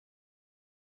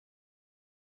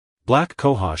Black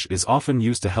cohosh is often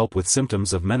used to help with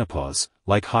symptoms of menopause,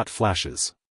 like hot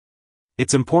flashes.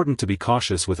 It's important to be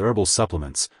cautious with herbal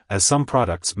supplements, as some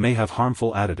products may have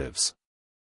harmful additives.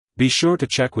 Be sure to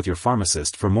check with your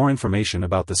pharmacist for more information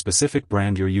about the specific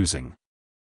brand you're using.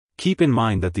 Keep in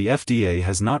mind that the FDA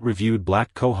has not reviewed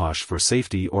black cohosh for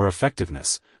safety or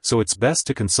effectiveness, so it's best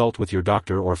to consult with your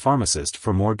doctor or pharmacist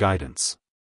for more guidance.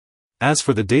 As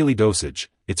for the daily dosage,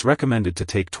 it's recommended to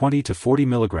take 20 to 40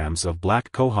 milligrams of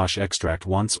black cohosh extract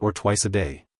once or twice a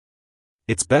day.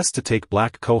 It's best to take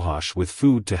black cohosh with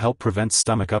food to help prevent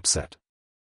stomach upset.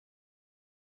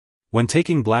 When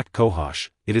taking black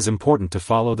cohosh, it is important to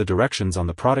follow the directions on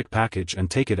the product package and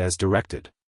take it as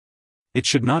directed. It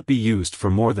should not be used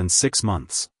for more than 6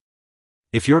 months.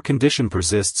 If your condition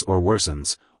persists or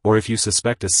worsens, or if you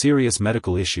suspect a serious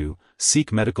medical issue,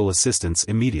 seek medical assistance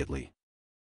immediately.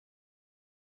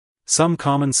 Some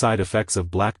common side effects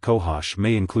of black cohosh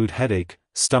may include headache,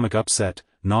 stomach upset,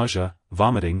 nausea,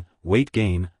 vomiting, weight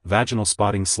gain, vaginal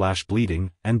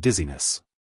spotting/bleeding, and dizziness.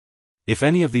 If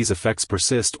any of these effects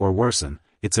persist or worsen,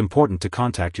 it's important to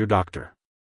contact your doctor.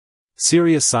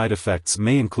 Serious side effects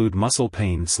may include muscle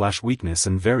pain/weakness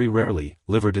and very rarely,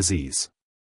 liver disease.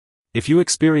 If you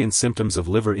experience symptoms of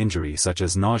liver injury such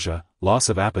as nausea, loss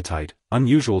of appetite,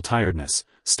 unusual tiredness,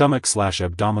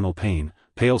 stomach/abdominal pain,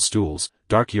 pale stools,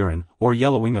 dark urine, or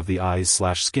yellowing of the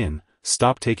eyes/skin,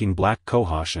 stop taking black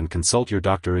cohosh and consult your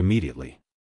doctor immediately.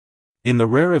 In the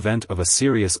rare event of a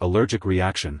serious allergic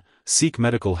reaction, seek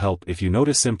medical help if you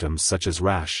notice symptoms such as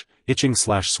rash,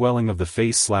 itching/swelling of the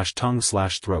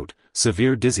face/tongue/throat,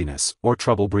 severe dizziness, or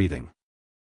trouble breathing.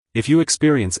 If you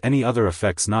experience any other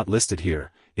effects not listed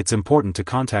here, it's important to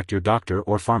contact your doctor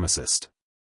or pharmacist.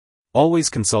 Always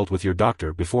consult with your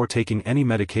doctor before taking any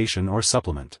medication or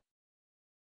supplement.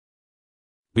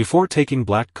 Before taking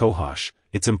black cohosh,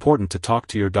 it's important to talk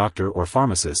to your doctor or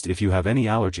pharmacist if you have any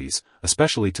allergies,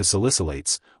 especially to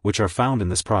salicylates, which are found in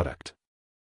this product.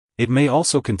 It may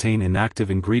also contain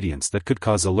inactive ingredients that could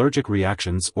cause allergic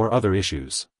reactions or other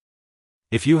issues.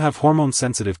 If you have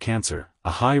hormone-sensitive cancer,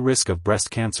 a high risk of breast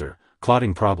cancer,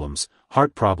 clotting problems,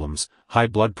 heart problems, high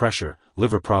blood pressure,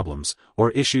 liver problems,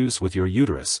 or issues with your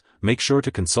uterus, make sure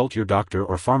to consult your doctor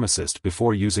or pharmacist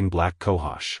before using black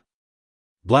cohosh.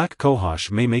 Black cohosh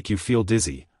may make you feel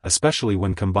dizzy, especially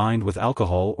when combined with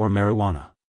alcohol or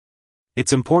marijuana.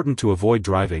 It's important to avoid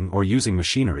driving or using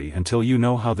machinery until you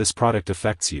know how this product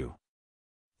affects you.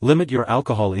 Limit your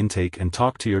alcohol intake and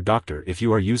talk to your doctor if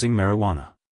you are using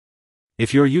marijuana.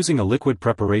 If you're using a liquid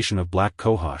preparation of black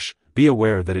cohosh, be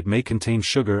aware that it may contain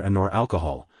sugar and/or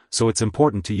alcohol, so it's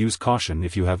important to use caution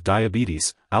if you have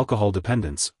diabetes, alcohol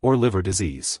dependence, or liver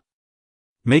disease.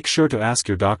 Make sure to ask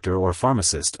your doctor or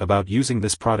pharmacist about using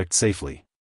this product safely.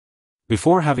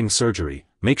 Before having surgery,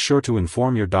 make sure to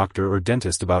inform your doctor or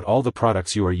dentist about all the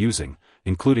products you are using,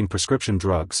 including prescription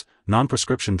drugs,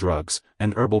 non-prescription drugs,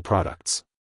 and herbal products.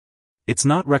 It's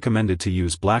not recommended to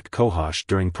use black cohosh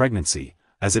during pregnancy,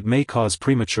 as it may cause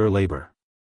premature labor.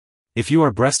 If you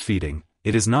are breastfeeding,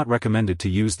 it is not recommended to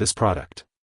use this product.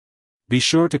 Be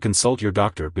sure to consult your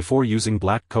doctor before using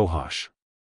black cohosh.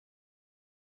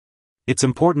 It's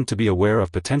important to be aware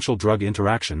of potential drug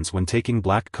interactions when taking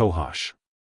black cohosh.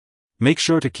 Make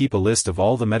sure to keep a list of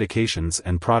all the medications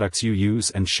and products you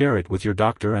use and share it with your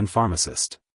doctor and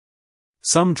pharmacist.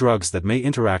 Some drugs that may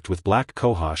interact with black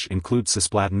cohosh include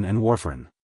cisplatin and warfarin.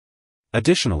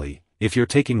 Additionally, if you're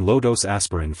taking low-dose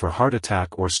aspirin for heart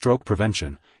attack or stroke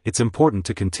prevention, it's important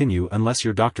to continue unless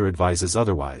your doctor advises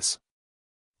otherwise.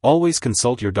 Always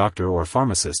consult your doctor or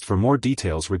pharmacist for more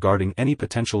details regarding any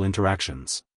potential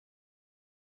interactions.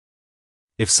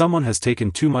 If someone has taken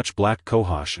too much black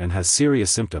cohosh and has serious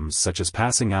symptoms such as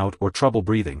passing out or trouble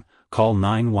breathing, call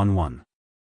 911.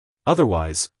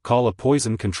 Otherwise, call a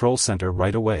poison control center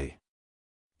right away.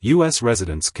 U.S.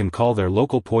 residents can call their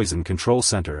local poison control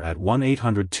center at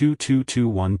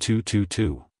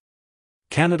 1-800-222-1222.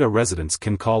 Canada residents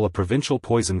can call a provincial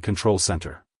poison control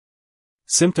center.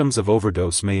 Symptoms of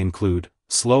overdose may include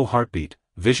slow heartbeat,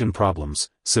 vision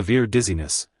problems, severe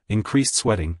dizziness, increased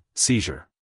sweating, seizure.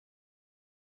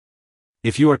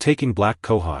 If you are taking black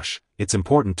cohosh, it's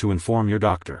important to inform your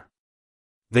doctor.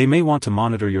 They may want to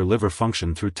monitor your liver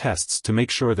function through tests to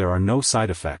make sure there are no side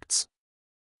effects.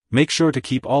 Make sure to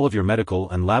keep all of your medical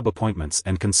and lab appointments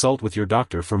and consult with your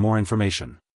doctor for more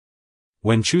information.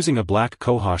 When choosing a black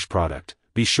cohosh product,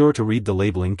 be sure to read the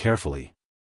labeling carefully.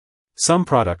 Some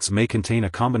products may contain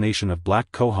a combination of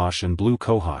black cohosh and blue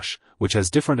cohosh, which has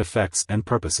different effects and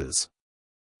purposes.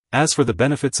 As for the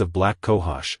benefits of black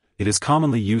cohosh, it is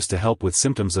commonly used to help with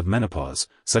symptoms of menopause,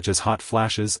 such as hot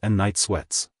flashes and night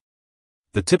sweats.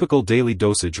 The typical daily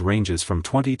dosage ranges from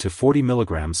 20 to 40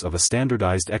 milligrams of a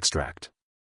standardized extract.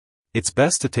 It's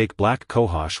best to take black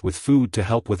cohosh with food to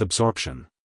help with absorption.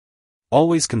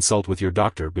 Always consult with your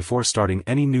doctor before starting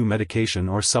any new medication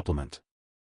or supplement.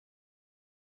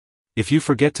 If you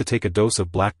forget to take a dose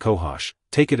of black cohosh,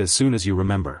 take it as soon as you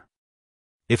remember.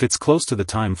 If it's close to the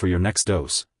time for your next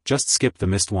dose, just skip the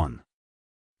missed one.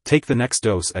 Take the next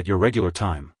dose at your regular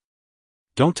time.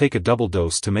 Don't take a double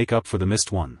dose to make up for the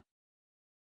missed one.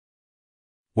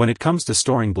 When it comes to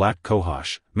storing black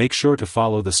cohosh, make sure to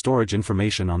follow the storage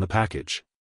information on the package.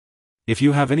 If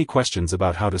you have any questions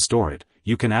about how to store it,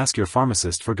 you can ask your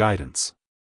pharmacist for guidance.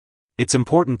 It's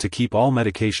important to keep all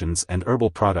medications and herbal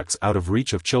products out of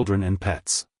reach of children and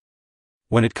pets.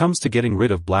 When it comes to getting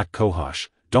rid of black cohosh,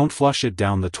 don't flush it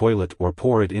down the toilet or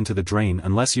pour it into the drain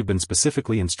unless you've been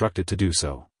specifically instructed to do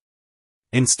so.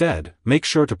 Instead, make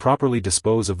sure to properly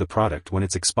dispose of the product when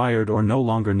it's expired or no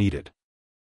longer needed.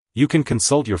 You can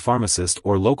consult your pharmacist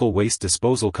or local waste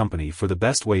disposal company for the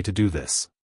best way to do this.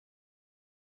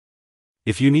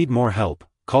 If you need more help,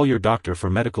 call your doctor for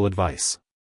medical advice.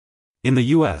 In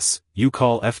the US, you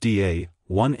call FDA,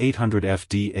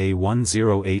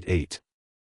 1-800-FDA-1088.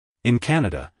 In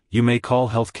Canada, you may call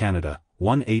Health Canada,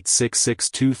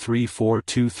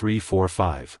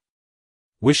 1-866-234-2345.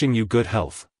 Wishing you good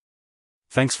health.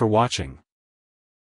 Thanks for watching.